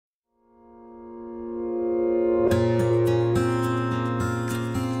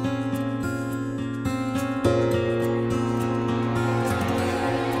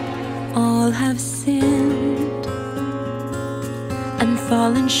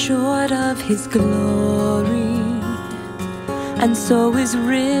short of His glory, and so is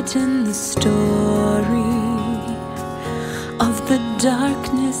written the story of the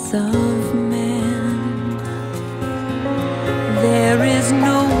darkness of man. There is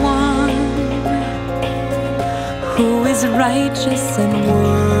no one who is righteous and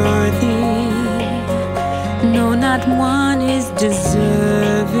worthy, no, not one is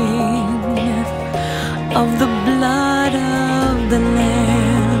deserving of the blood of the Lamb.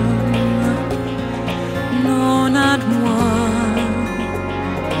 No, not one.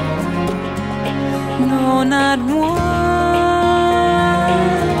 No, not one.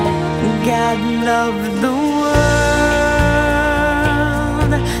 God loved the world,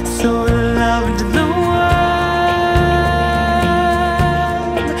 so loved the world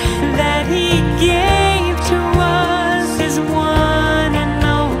that He gave to us His one and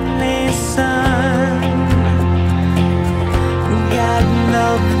only Son. God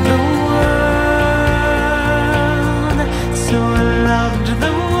loved the world, so loved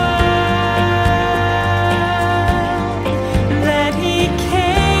the world that He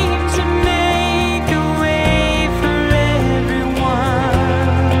came to make a way for everyone,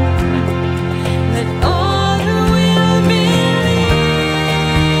 that all who will believe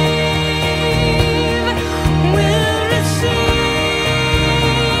will receive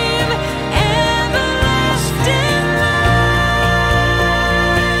everlasting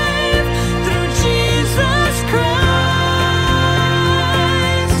life through Jesus Christ.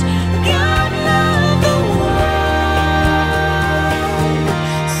 God loved the world,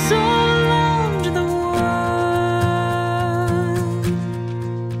 so loved the world.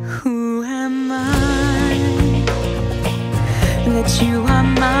 Who am I that you are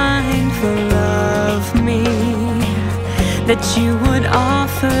mindful of me, that you would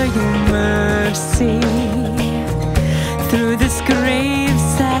offer your mercy through this grave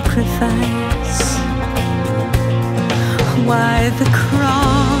sacrifice? Why the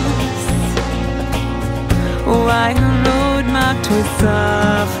cross? Why a road marked with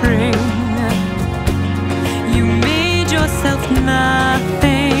suffering? You made yourself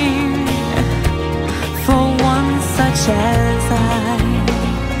nothing for one such as I,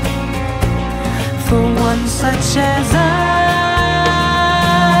 for one such as I.